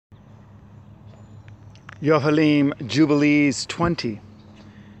Yohalim Jubilees 20.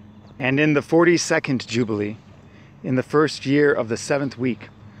 And in the 42nd Jubilee, in the first year of the 7th week,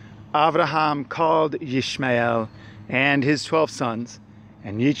 Abraham called Yishmael and his 12 sons,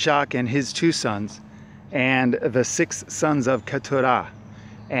 and Yitzchak and his 2 sons, and the 6 sons of Keturah,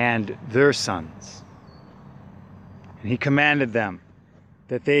 and their sons. And he commanded them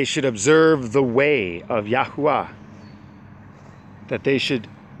that they should observe the way of Yahuwah, that they should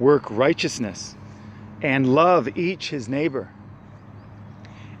work righteousness, and love each his neighbor,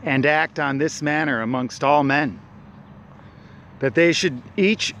 and act on this manner amongst all men, that they should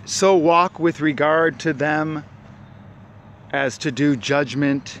each so walk with regard to them as to do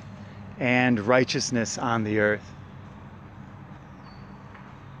judgment and righteousness on the earth,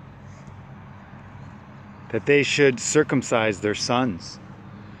 that they should circumcise their sons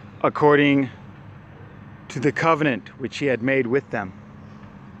according to the covenant which he had made with them,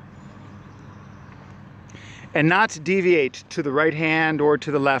 and not deviate to the right hand or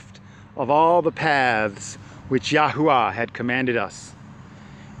to the left of all the paths which Yahuwah had commanded us,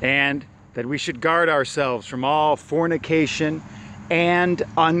 and that we should guard ourselves from all fornication and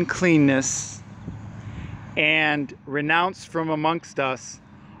uncleanness, and renounce from amongst us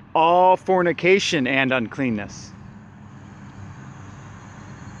all fornication and uncleanness.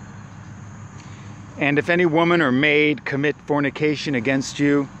 And if any woman or maid commit fornication against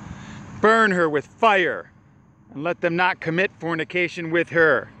you, burn her with fire, and let them not commit fornication with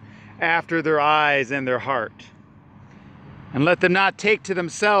her after their eyes and their heart. And let them not take to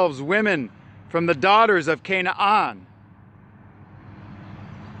themselves women from the daughters of Canaan.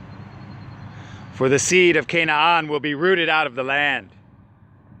 For the seed of Canaan will be rooted out of the land.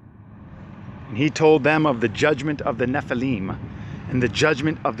 And he told them of the judgment of the Nephilim and the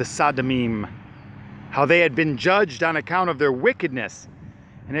judgment of the Sodomim, how they had been judged on account of their wickedness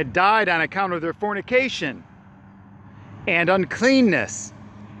and had died on account of their fornication and uncleanness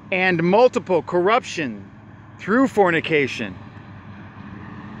and multiple corruption through fornication.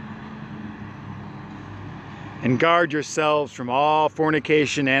 And guard yourselves from all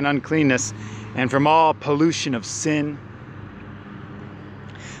fornication and uncleanness, and from all pollution of sin,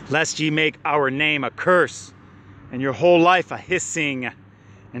 lest ye make our name a curse, and your whole life a hissing,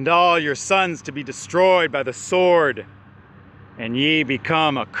 and all your sons to be destroyed by the sword, and ye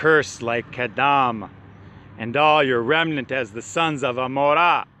become a curse like Kedam, and all your remnant as the sons of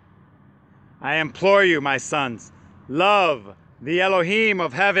Amorah. I implore you, my sons, love the Elohim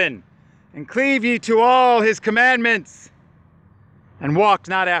of heaven, and cleave ye to all his commandments, and walk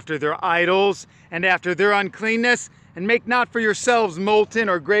not after their idols, and after their uncleanness, and make not for yourselves molten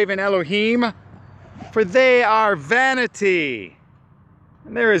or graven Elohim, for they are vanity,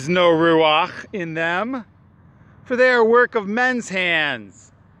 and there is no ruach in them, for they are work of men's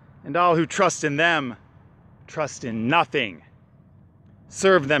hands, and all who trust in them trust in nothing.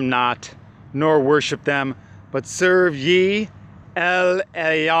 Serve them not, nor worship them, but serve ye El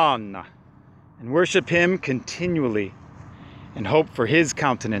Elyon, and worship him continually, and hope for his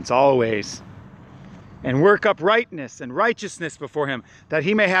countenance always, and work uprightness and righteousness before him, that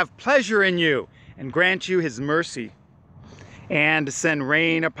he may have pleasure in you, and grant you his mercy, and send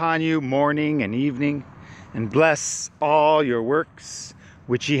rain upon you morning and evening, and bless all your works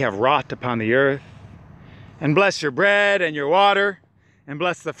which ye have wrought upon the earth, and bless your bread and your water, and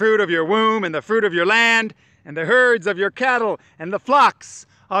bless the fruit of your womb, and the fruit of your land, and the herds of your cattle, and the flocks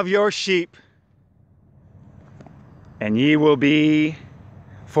of your sheep. And ye will be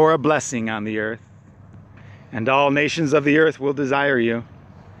for a blessing on the earth, and all nations of the earth will desire you,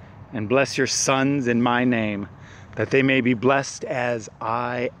 and bless your sons in my name, that they may be blessed as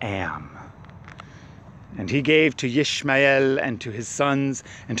I am. And he gave to Yishmael and to his sons,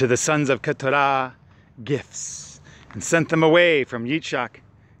 and to the sons of Keturah, gifts, and sent them away from Yitzchak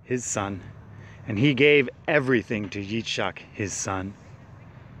his son, and he gave everything to Yitzchak his son.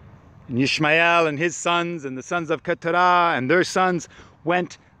 And Yishmael and his sons and the sons of Keturah and their sons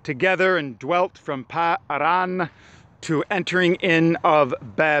went together and dwelt from Paran to entering in of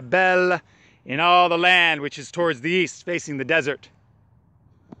Babel in all the land which is towards the east, facing the desert.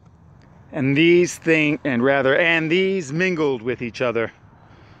 And these mingled with each other,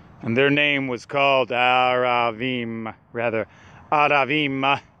 and their name was called Aravim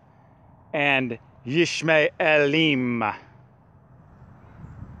and Yishmaelim.